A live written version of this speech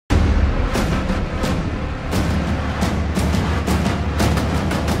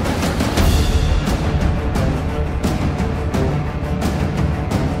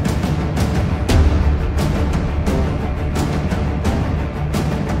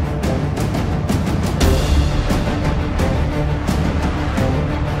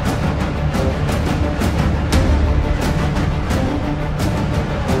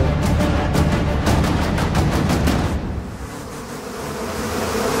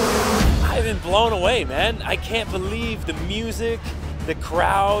blown away, man. I can't believe the music, the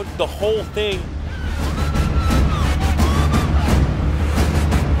crowd, the whole thing.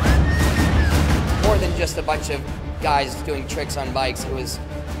 More than just a bunch of guys doing tricks on bikes, it was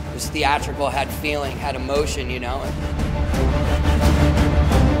theatrical, had feeling, had emotion, you know.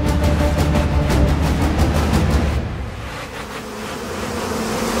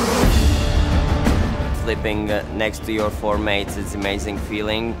 Flipping next to your four mates, it's an amazing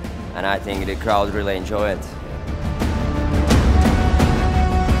feeling, and I think the crowd really enjoy it.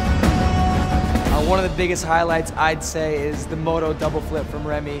 One of the biggest highlights, I'd say, is the moto double flip from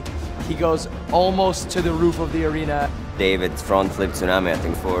Remy. He goes almost to the roof of the arena. David's front flip tsunami, I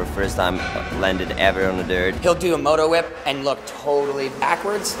think, for first time landed ever on the dirt. He'll do a moto whip and look totally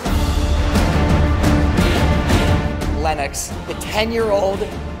backwards. Lennox, the 10-year-old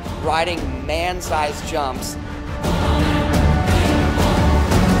riding man-sized jumps.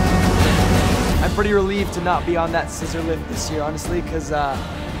 I'm pretty relieved to not be on that scissor lift this year, honestly, because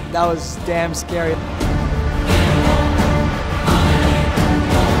that was damn scary.